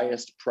the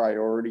highest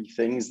priority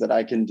things that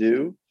I can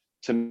do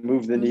to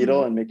move the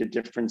needle and make a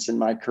difference in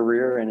my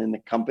career and in the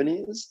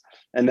companies.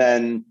 And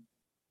then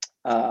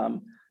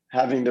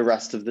having the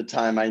rest of the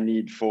time I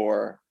need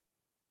for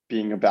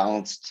being a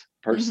balanced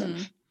person.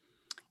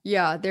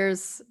 Yeah,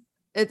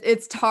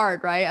 it's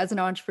hard, right, as an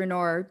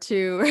entrepreneur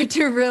to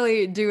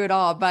really do it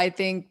all. But I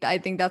think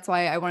that's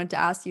why I wanted to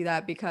ask you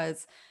that,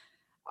 because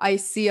I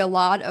see a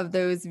lot of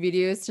those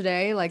videos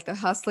today, like the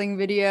hustling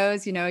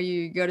videos,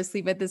 you go to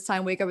sleep at this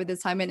time, wake up at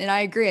this time. And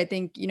I agree. I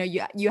think,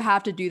 you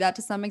have to do that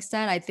to some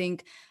extent. I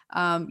think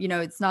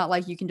It's not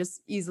like you can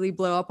just easily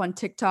blow up on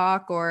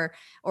TikTok or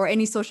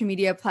any social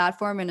media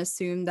platform and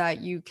assume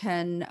that you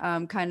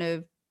can kind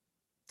of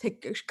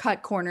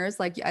cut corners.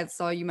 Like I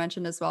saw you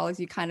mentioned as well, as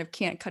you kind of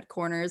can't cut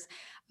corners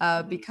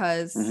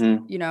because,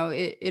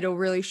 it'll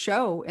really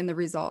show in the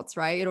results,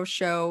 right? It'll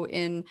show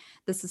in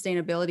the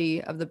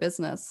sustainability of the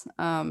business.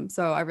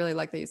 So I really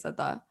like that you said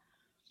that.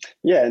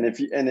 Yeah. And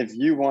if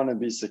you want to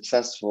be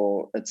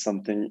successful at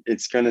something,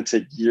 it's going to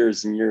take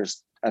years and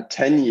years,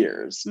 10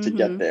 years to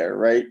get there.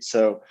 Right.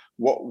 So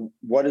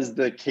what is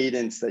the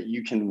cadence that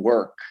you can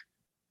work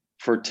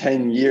for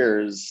 10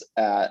 years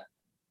at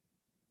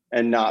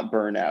and not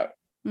burn out?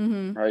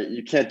 Right.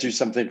 You can't do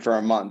something for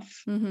a month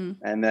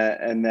and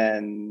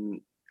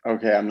then,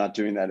 okay, I'm not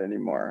doing that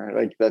anymore.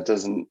 Like it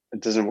doesn't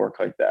work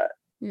like that.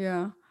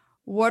 Yeah.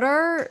 What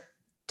are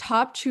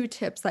top 2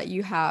 tips that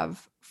you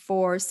have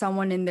for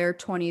someone in their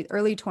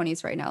early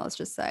 20s right now, let's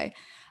just say,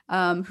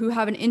 who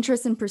have an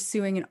interest in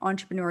pursuing an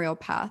entrepreneurial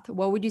path?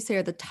 What would you say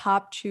are the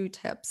top 2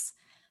 tips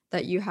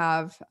that you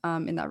have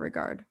in that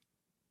regard?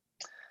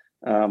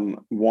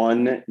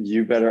 One,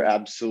 you better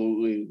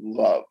absolutely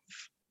love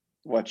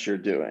what you're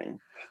doing,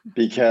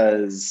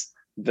 because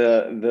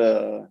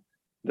the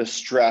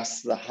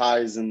stress, the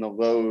highs and the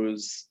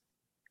lows,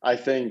 I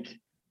think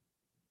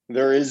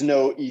there is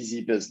no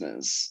easy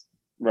business,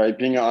 right?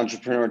 Being an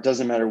entrepreneur, it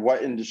doesn't matter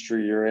what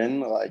industry you're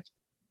in, like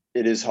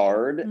it is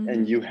hard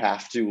and you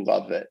have to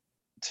love it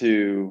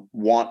to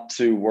want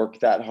to work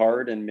that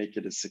hard and make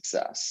it a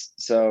success.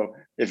 So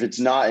if it's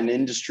not an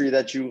industry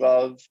that you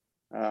love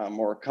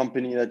or a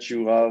company that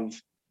you love,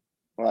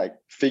 like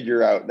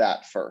figure out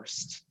that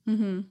first.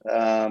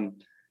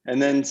 And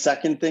then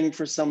second thing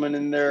for someone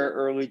in their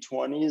early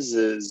 20s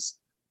is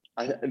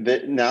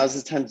now's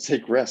the time to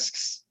take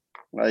risks.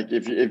 Like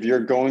if you're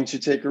going to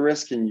take a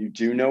risk and you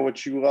do know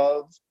what you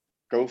love,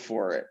 go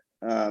for it.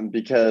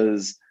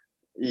 Because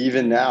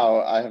even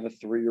now I have a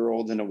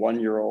 3-year-old and a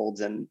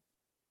 1-year-old, and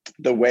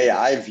the way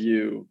I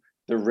view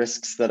the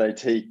risks that I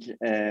take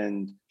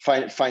and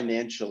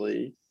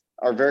financially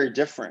are very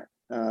different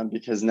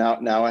because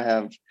now I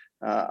have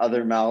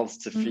other mouths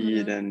to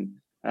feed, and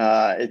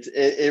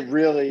it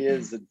really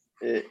is.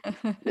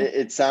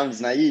 It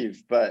sounds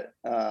naive, but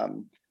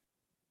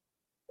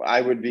I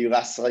would be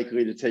less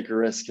likely to take a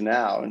risk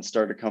now and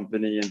start a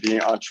company and be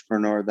an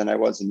entrepreneur than I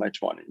was in my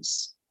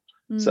 20s.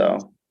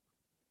 So,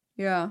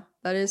 yeah,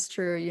 that is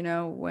true.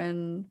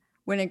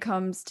 When it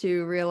comes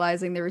to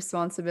realizing the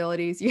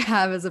responsibilities you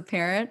have as a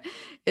parent,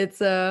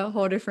 it's a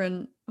whole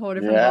different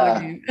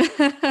ballgame.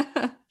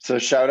 So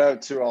shout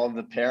out to all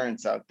the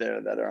parents out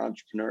there that are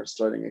entrepreneurs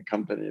starting a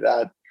company.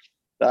 That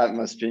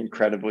must be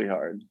incredibly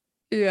hard.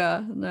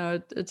 Yeah,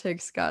 no, it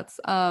takes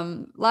guts.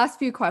 Last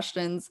few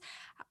questions.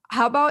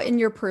 How about in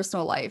your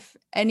personal life?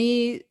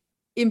 Any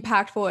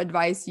impactful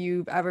advice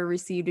you've ever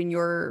received in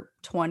your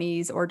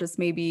 20s, or just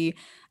maybe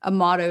a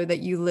motto that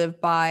you live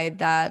by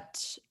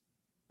that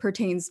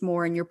pertains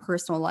more in your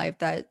personal life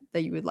that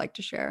you would like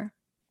to share?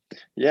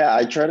 Yeah,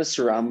 I try to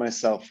surround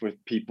myself with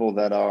people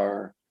that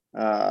are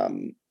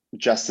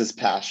just as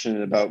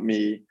passionate about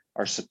me,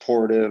 are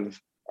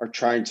supportive, are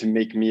trying to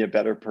make me a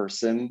better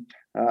person.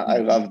 I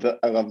love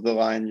the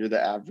line, you're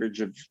the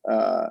average of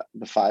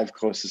the 5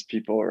 closest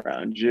people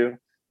around you.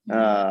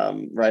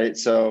 Right.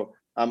 So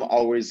I'm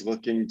always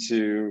looking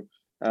to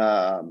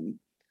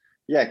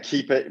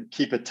keep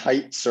a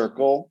tight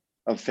circle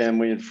of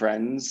family and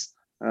friends.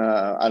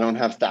 I don't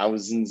have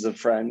thousands of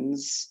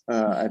friends.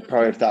 I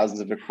probably have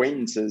thousands of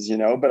acquaintances,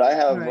 but I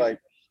have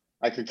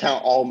I could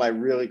count all my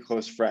really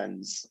close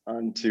friends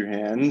on 2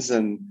 hands.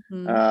 And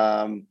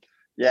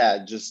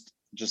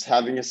just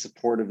having a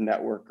supportive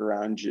network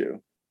around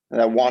you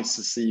that wants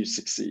to see you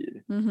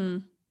succeed.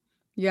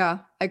 Yeah,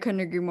 I couldn't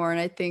agree more. And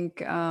I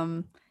think,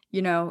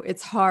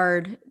 it's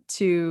hard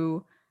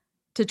to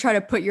try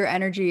to put your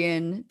energy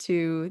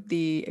into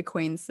the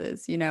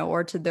acquaintances,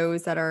 or to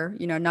those that are,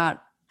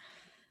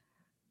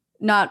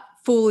 not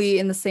fully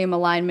in the same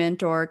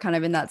alignment or kind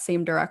of in that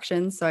same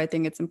direction. So I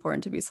think it's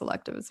important to be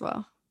selective as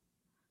well.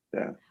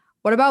 Yeah.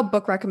 What about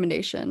book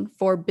recommendation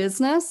for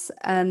business,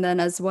 and then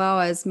as well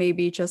as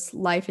maybe just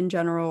life in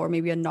general, or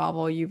maybe a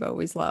novel you've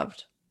always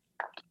loved?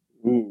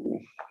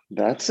 Ooh,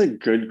 that's a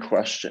good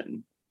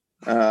question.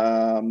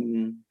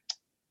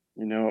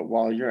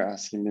 While you're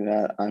asking me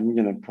that, I'm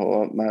going to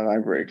pull up my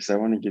library because I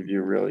want to give you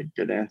a really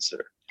good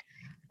answer.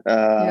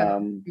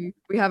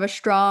 We have a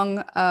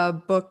strong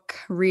book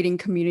reading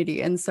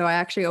community. And so I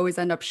actually always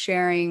end up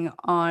sharing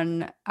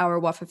on our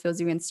What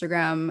Fulfills You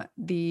Instagram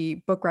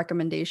the book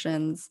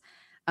recommendations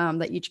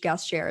that each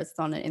guest shares. It's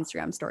on an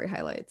Instagram story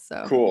highlights.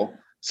 So cool.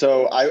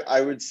 So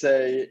I would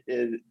say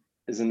it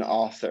is an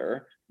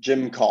author,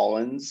 Jim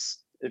Collins,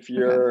 if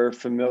you're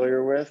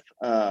familiar with.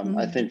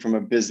 I think from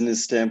a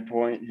business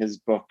standpoint, his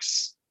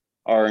books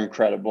are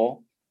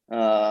incredible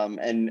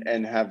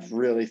and have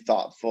really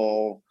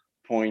thoughtful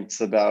points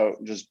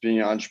about just being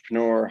an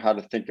entrepreneur, how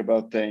to think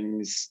about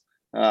things.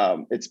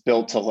 It's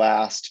Built to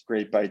Last,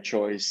 Great by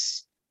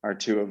Choice are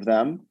 2 of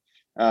them.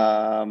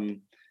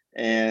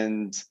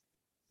 And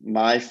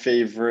my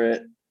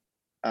favorite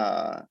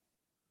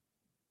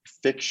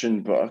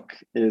fiction book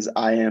is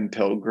I Am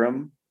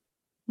Pilgrim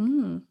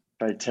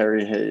by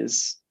Terry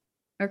Hayes.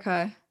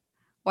 Okay.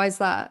 Why is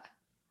that?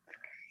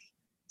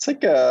 It's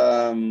like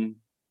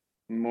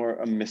more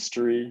a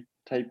mystery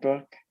type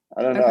book.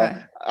 I don't know.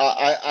 Okay.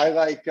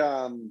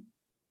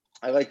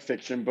 I like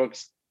fiction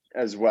books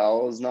as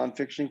well as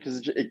nonfiction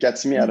because it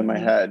gets me out of my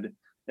head.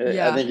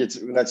 I think it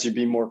lets you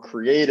be more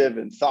creative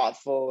and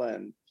thoughtful,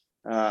 and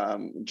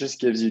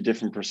just gives you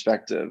different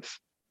perspective,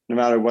 no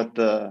matter what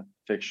the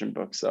fiction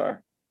books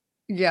are.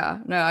 Yeah,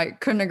 no, I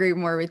couldn't agree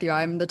more with you.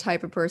 I'm the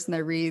type of person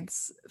that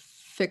reads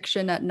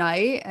fiction at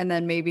night, and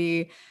then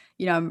maybe,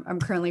 I'm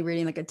currently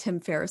reading like a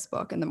Tim Ferriss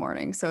book in the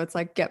morning. So it's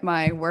like get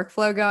my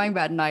workflow going,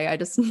 but at night I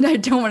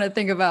don't want to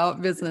think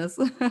about business.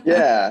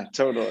 Yeah,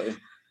 totally.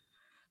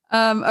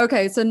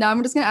 Okay, so now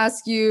I'm just going to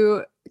ask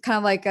you kind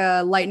of like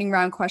a lightning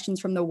round questions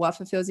from the What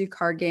Fulfills You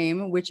card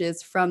game, which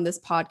is from this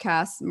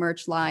podcast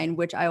merch line,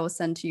 which I will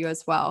send to you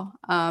as well.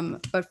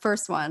 But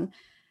first one,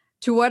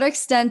 to what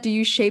extent do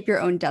you shape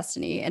your own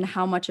destiny, and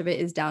how much of it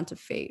is down to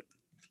fate?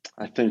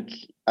 I think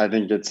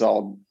it's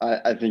all,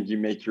 I think you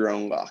make your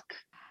own luck.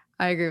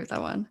 I agree with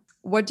that one.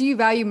 What do you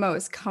value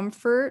most,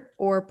 comfort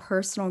or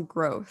personal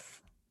growth?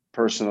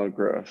 Personal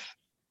growth.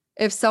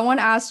 If someone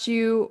asked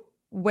you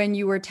when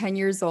you were 10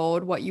 years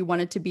old what you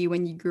wanted to be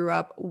when you grew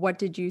up, what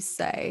did you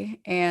say?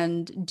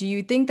 And do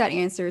you think that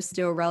answer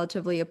still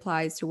relatively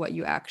applies to what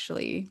you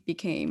actually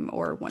became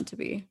or want to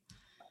be?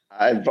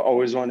 I've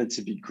always wanted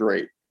to be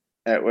great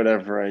at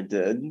whatever I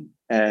did.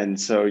 And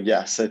so,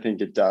 yes, I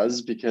think it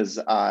does, because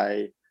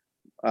I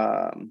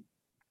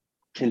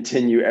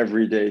continue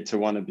every day to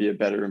want to be a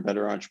better and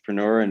better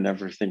entrepreneur and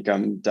never think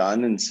I'm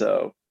done. And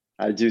so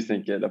I do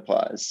think it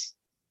applies.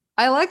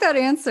 I like that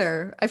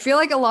answer. I feel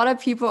like a lot of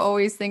people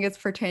always think it's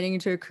pertaining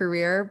to a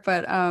career,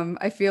 but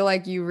I feel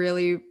like you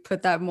really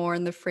put that more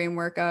in the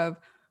framework of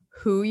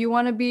who you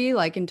want to be,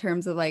 like in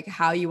terms of like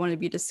how you want to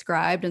be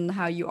described and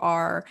how you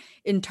are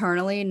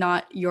internally,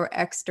 not your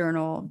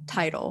external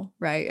title,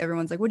 right?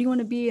 Everyone's like, what do you want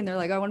to be? And they're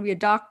like, I want to be a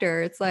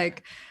doctor. It's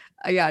like,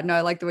 yeah, no,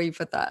 I like the way you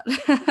put that.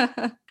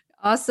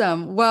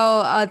 Awesome.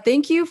 Well,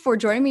 thank you for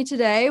joining me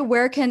today.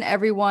 Where can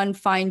everyone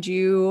find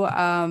you?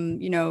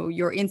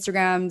 Your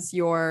Instagrams,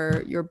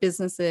 your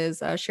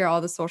businesses, share all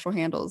the social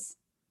handles.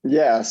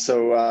 Yeah.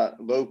 So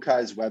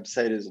Lokai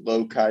website is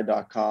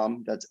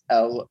lokai.com. That's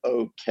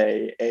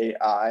LOKAI.com.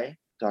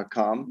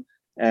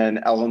 And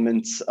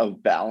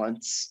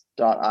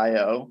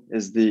elementsofbalance.io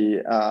is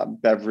the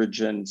beverage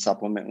and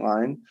supplement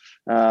line.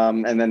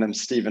 And then I'm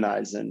Steven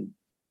Eisen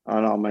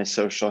on all my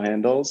social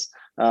handles.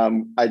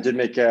 I did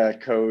make a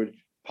code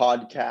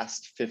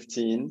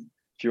podcast15.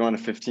 If you want a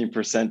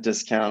 15%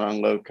 discount on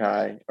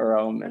Lokai or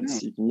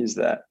Elements, you can use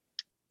that.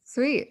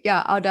 Sweet.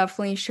 Yeah, I'll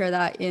definitely share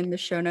that in the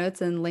show notes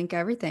and link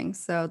everything.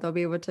 So they'll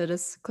be able to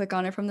just click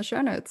on it from the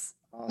show notes.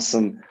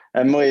 Awesome.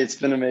 Emily, it's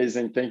been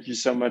amazing. Thank you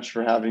so much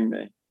for having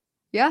me.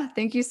 Yeah,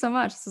 thank you so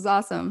much. This is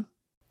awesome.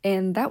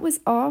 And that was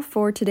all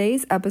for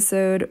today's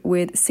episode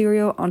with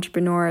serial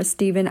entrepreneur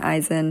Steven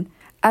Eisen.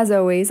 As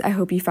always, I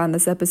hope you found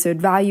this episode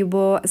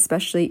valuable,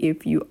 especially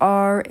if you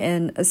are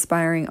an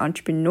aspiring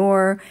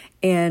entrepreneur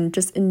and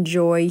just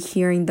enjoy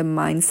hearing the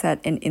mindset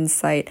and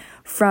insight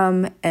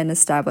from an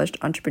established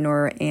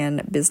entrepreneur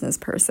and business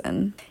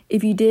person.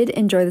 If you did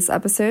enjoy this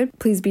episode,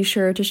 please be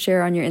sure to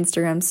share on your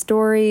Instagram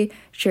story,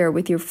 share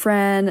with your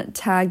friend,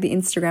 tag the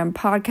Instagram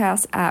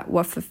podcast at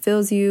What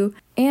Fulfills You.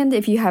 And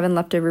if you haven't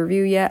left a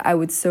review yet, I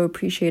would so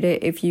appreciate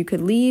it if you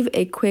could leave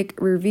a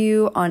quick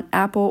review on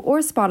Apple or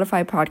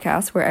Spotify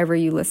podcasts, wherever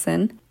you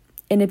listen.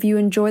 And if you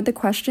enjoyed the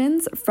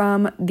questions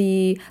from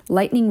the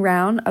lightning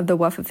round of the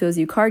What Fulfills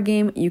You card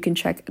game, you can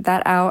check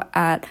that out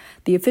at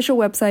the official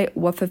website,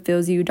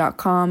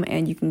 whatfulfillsyou.com,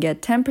 and you can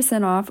get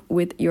 10% off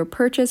with your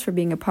purchase for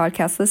being a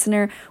podcast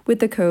listener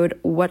with the code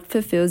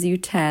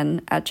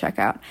WhatFulfillsYou10 at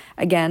checkout.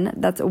 Again,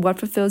 that's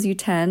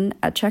WhatFulfillsYou10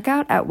 at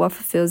checkout at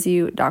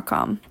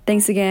whatfulfillsyou.com.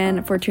 Thanks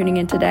again for tuning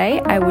in today.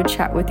 I will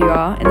chat with you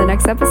all in the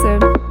next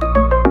episode.